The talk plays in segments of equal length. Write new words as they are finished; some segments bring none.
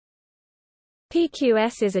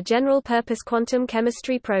PQS is a general-purpose quantum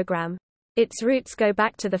chemistry program. Its roots go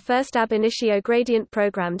back to the first ab initio gradient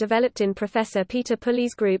program developed in Professor Peter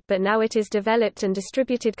Pulley's group, but now it is developed and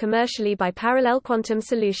distributed commercially by Parallel Quantum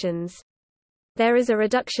Solutions. There is a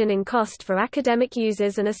reduction in cost for academic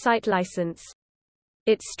users and a site license.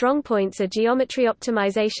 Its strong points are geometry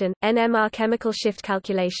optimization, NMR chemical shift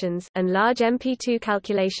calculations, and large MP2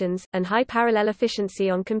 calculations, and high parallel efficiency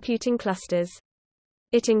on computing clusters.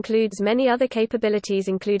 It includes many other capabilities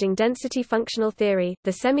including density functional theory,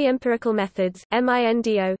 the semi-empirical methods,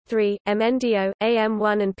 MINDO, 3, MNDO,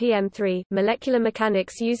 AM1 and PM3, molecular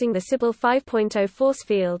mechanics using the Sybyl 5.0 force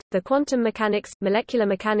field, the quantum mechanics, molecular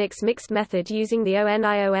mechanics mixed method using the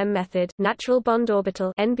ONIOM method, natural bond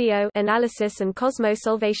orbital (NBO) analysis and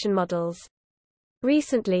Cosmo-solvation models.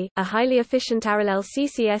 Recently, a highly efficient parallel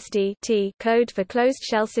CCSD code for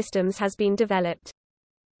closed-shell systems has been developed.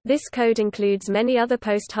 This code includes many other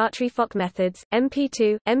post-Hartree-Fock methods,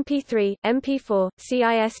 MP2, MP3, MP4,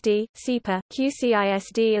 CISD, CIPA,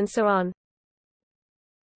 QCISD and so on.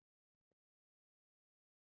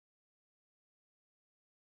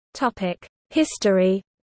 History.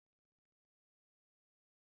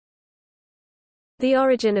 The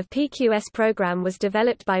origin of PQS program was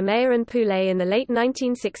developed by Mayer and Poulet in the late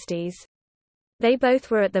 1960s. They both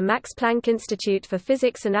were at the Max Planck Institute for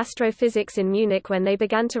Physics and Astrophysics in Munich when they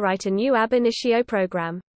began to write a new ab initio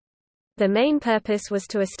program. The main purpose was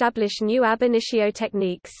to establish new ab initio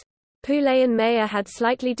techniques. Poulet and Mayer had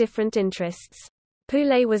slightly different interests.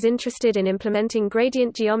 Poulet was interested in implementing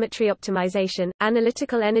gradient geometry optimization,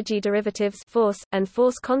 analytical energy derivatives force, and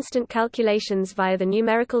force constant calculations via the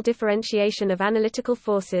numerical differentiation of analytical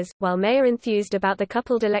forces, while Mayer enthused about the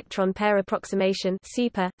coupled electron pair approximation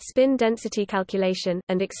spin density calculation,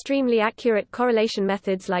 and extremely accurate correlation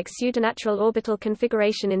methods like pseudonatural orbital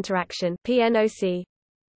configuration interaction (PNOC).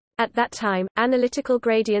 At that time, analytical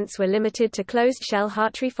gradients were limited to closed-shell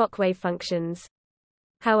Hartree-Fock wave functions.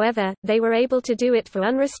 However, they were able to do it for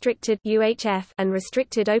unrestricted UHF and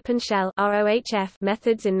restricted open-shell ROHF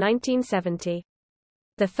methods in 1970.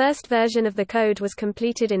 The first version of the code was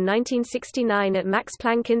completed in 1969 at Max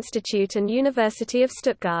Planck Institute and University of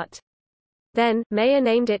Stuttgart. Then, Mayer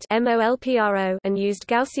named it MOLPRO and used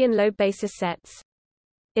Gaussian lobe basis sets.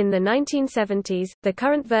 In the 1970s, the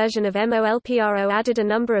current version of MOLPRO added a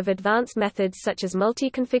number of advanced methods such as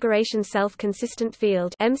multi-configuration self-consistent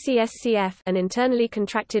field (MCSCF) and internally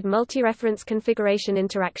contracted multi-reference configuration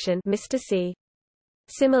interaction (MISTER-C).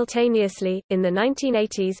 Simultaneously, in the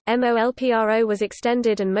 1980s, MOLPRO was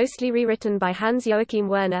extended and mostly rewritten by Hans-Joachim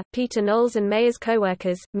Werner, Peter Knowles and Mayer's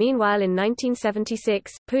co-workers. Meanwhile, in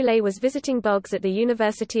 1976, Poulet was visiting Boggs at the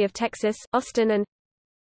University of Texas, Austin and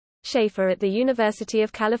Schaefer at the University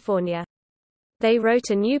of California. They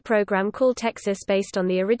wrote a new program called Texas based on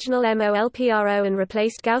the original MOLPRO and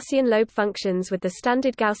replaced Gaussian lobe functions with the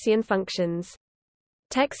standard Gaussian functions.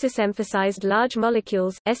 Texas emphasized large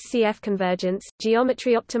molecules, SCF convergence,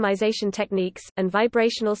 geometry optimization techniques, and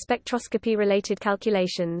vibrational spectroscopy-related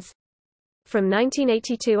calculations. From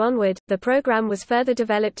 1982 onward, the program was further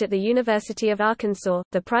developed at the University of Arkansas.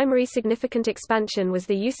 The primary significant expansion was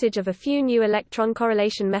the usage of a few new electron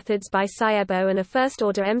correlation methods by Saebo and a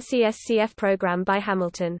first-order MCSCF program by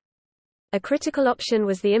Hamilton. A critical option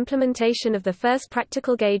was the implementation of the first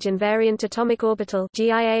practical gauge invariant atomic orbital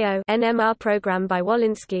 (GIAO) NMR program by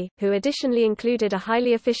Wolinski, who additionally included a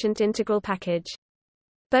highly efficient integral package.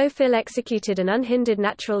 Bofill executed an unhindered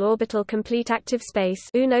natural orbital complete active space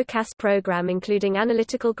program including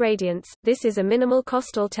analytical gradients. This is a minimal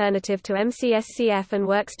cost alternative to MCSCF and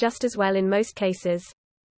works just as well in most cases.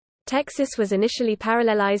 Texas was initially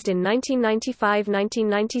parallelized in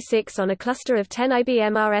 1995–1996 on a cluster of 10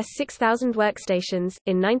 IBM RS-6000 workstations.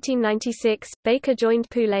 In 1996, Baker joined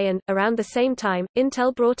Poulet and, around the same time,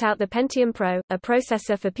 Intel brought out the Pentium Pro, a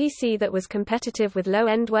processor for PC that was competitive with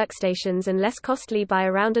low-end workstations and less costly by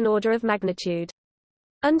around an order of magnitude.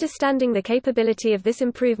 Understanding the capability of this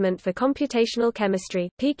improvement for computational chemistry,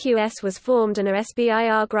 PQS was formed and a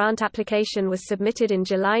SBIR grant application was submitted in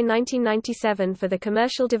July 1997 for the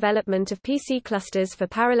commercial development of PC clusters for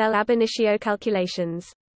parallel ab initio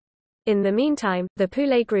calculations. In the meantime, the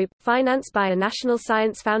Poulet Group, financed by a National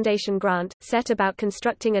Science Foundation grant, set about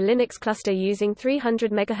constructing a Linux cluster using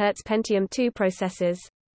 300 MHz Pentium II processors.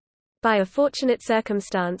 By a fortunate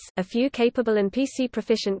circumstance, a few capable and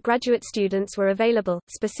PC-proficient graduate students were available,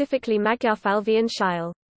 specifically Magyar Falvi and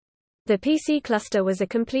Scheil. The PC cluster was a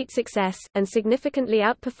complete success, and significantly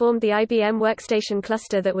outperformed the IBM Workstation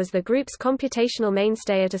cluster that was the group's computational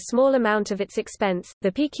mainstay at a small amount of its expense.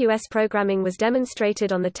 The PQS programming was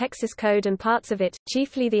demonstrated on the Texas Code, and parts of it,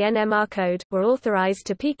 chiefly the NMR code, were authorized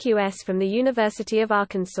to PQS from the University of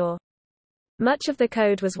Arkansas. Much of the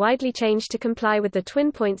code was widely changed to comply with the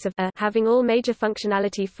twin points of A, having all major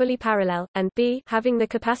functionality fully parallel, and B, having the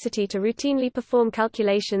capacity to routinely perform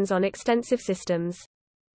calculations on extensive systems.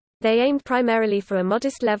 They aimed primarily for a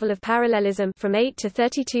modest level of parallelism from 8 to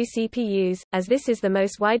 32 CPUs, as this is the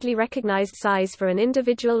most widely recognized size for an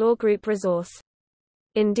individual or group resource.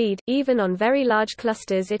 Indeed, even on very large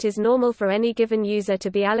clusters it is normal for any given user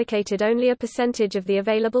to be allocated only a percentage of the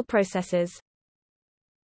available processors.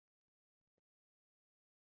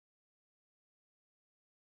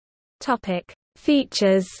 Topic: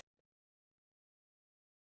 Features.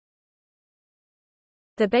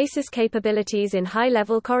 The basis capabilities in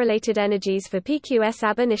high-level correlated energies for PQS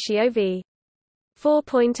ab initio v.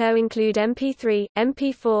 4.0 include MP3,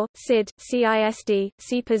 MP4, SID, CISD,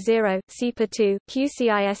 SEPA0, SEPA2,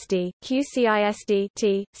 QCISD,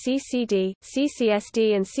 QCISD-T, CCD,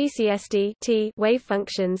 CCSD and CCSD-T wave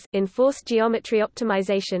functions. Enforced geometry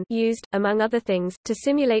optimization used, among other things, to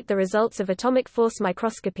simulate the results of atomic force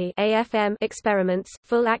microscopy (AFM) experiments,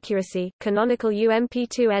 full accuracy, canonical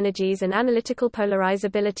UMP2 energies and analytical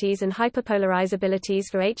polarizabilities and hyperpolarizabilities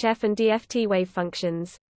for HF and DFT wave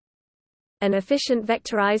functions. An efficient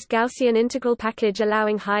vectorized Gaussian integral package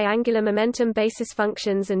allowing high angular momentum basis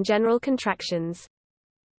functions and general contractions.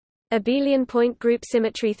 Abelian point group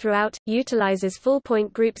symmetry throughout, utilizes full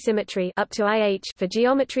point group symmetry up to IH for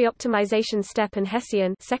geometry optimization step and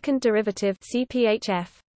Hessian second derivative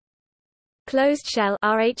CPHF. Closed shell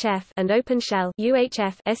RHF and open shell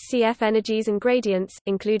UHF SCF energies and gradients,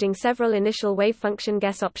 including several initial wave function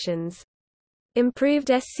guess options. Improved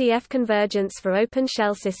SCF convergence for open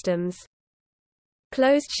shell systems.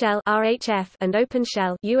 Closed shell RHF and open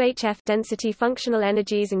shell UHF density functional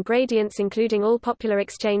energies and gradients, including all popular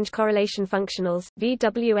exchange correlation functionals,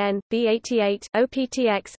 VWN, B88,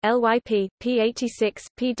 OPTX, LYP, P86,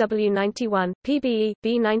 PW91, PBE,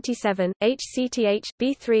 B97, HCTH,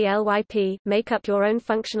 B3LYP, make up your own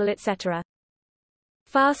functional etc.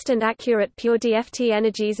 Fast and accurate pure DFT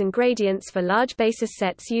energies and gradients for large basis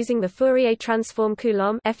sets using the Fourier transform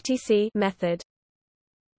Coulomb (FTC) method.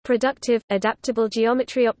 Productive, adaptable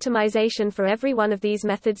geometry optimization for every one of these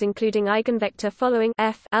methods, including eigenvector following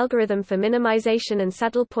F algorithm for minimization and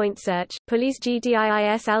saddle point search, Pulley's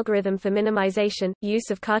GDIIS algorithm for minimization, use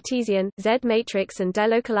of Cartesian, Z matrix and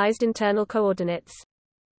delocalized internal coordinates.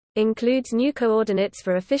 Includes new coordinates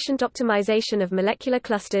for efficient optimization of molecular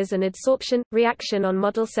clusters and adsorption, reaction on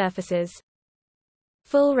model surfaces.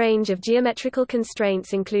 Full range of geometrical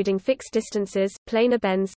constraints including fixed distances, planar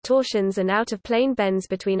bends, torsions and out-of-plane bends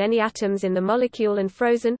between any atoms in the molecule and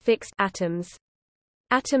frozen fixed atoms.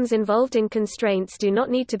 Atoms involved in constraints do not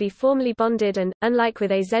need to be formally bonded and, unlike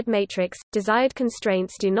with a Z matrix, desired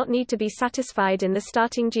constraints do not need to be satisfied in the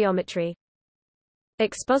starting geometry.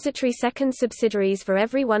 Expository second subsidiaries for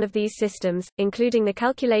every one of these systems, including the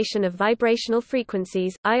calculation of vibrational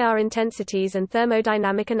frequencies, IR intensities and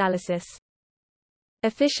thermodynamic analysis.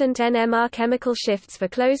 Efficient NMR chemical shifts for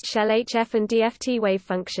closed-shell HF and DFT wave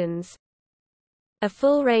functions. A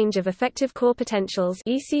full range of effective core potentials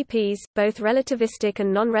ECPs, both relativistic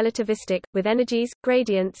and non-relativistic, with energies,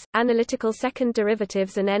 gradients, analytical second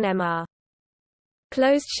derivatives and NMR.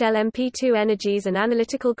 Closed-shell MP2 energies and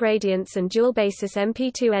analytical gradients and dual-basis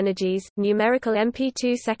MP2 energies, numerical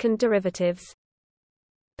MP2 second derivatives.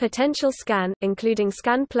 Potential scan, including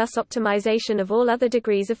scan plus optimization of all other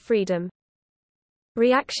degrees of freedom.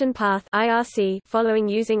 Reaction path IRC following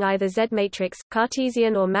using either Z matrix,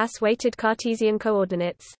 Cartesian or mass-weighted Cartesian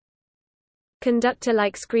coordinates.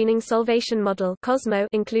 Conductor-like screening solvation model COSMO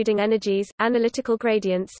including energies, analytical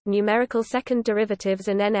gradients, numerical second derivatives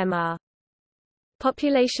and NMR.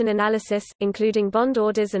 Population analysis, including bond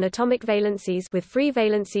orders and atomic valencies with free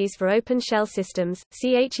valencies for open shell systems,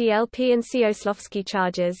 CHELP and Tsiolkovsky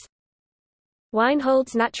charges.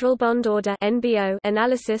 Weinhold's natural bond order (NBO)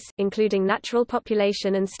 analysis, including natural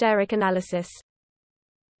population and steric analysis.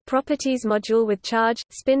 Properties module with charge,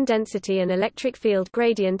 spin density and electric field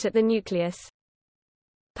gradient at the nucleus.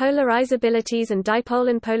 Polarizabilities and dipole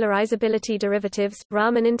and polarizability derivatives,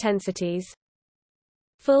 Raman intensities.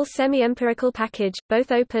 Full semi-empirical package,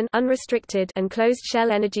 both open unrestricted and closed-shell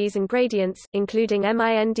energies and gradients, including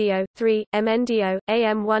MINDO, 3, MNDO,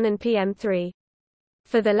 AM1 and PM3.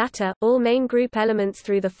 For the latter, all main group elements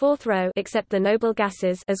through the fourth row except the noble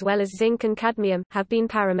gases as well as zinc and cadmium have been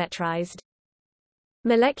parametrized.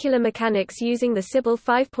 Molecular mechanics using the Sybyl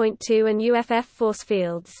 5.2 and UFF force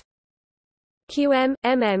fields. QM,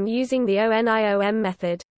 MM using the ONIOM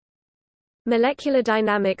method. Molecular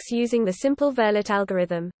dynamics using the simple Verlet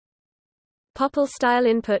algorithm. Popple-style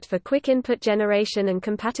input for quick input generation and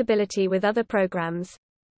compatibility with other programs.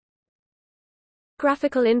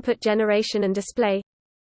 Graphical input generation and display.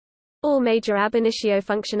 All major ab initio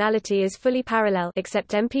functionality is fully parallel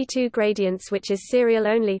except MP2 gradients, which is serial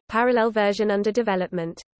only, parallel version under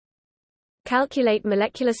development. Calculate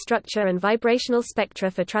molecular structure and vibrational spectra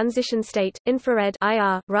for transition state, infrared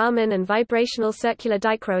IR, Raman and vibrational circular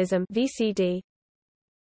dichroism VCD.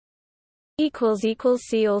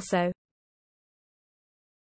 See also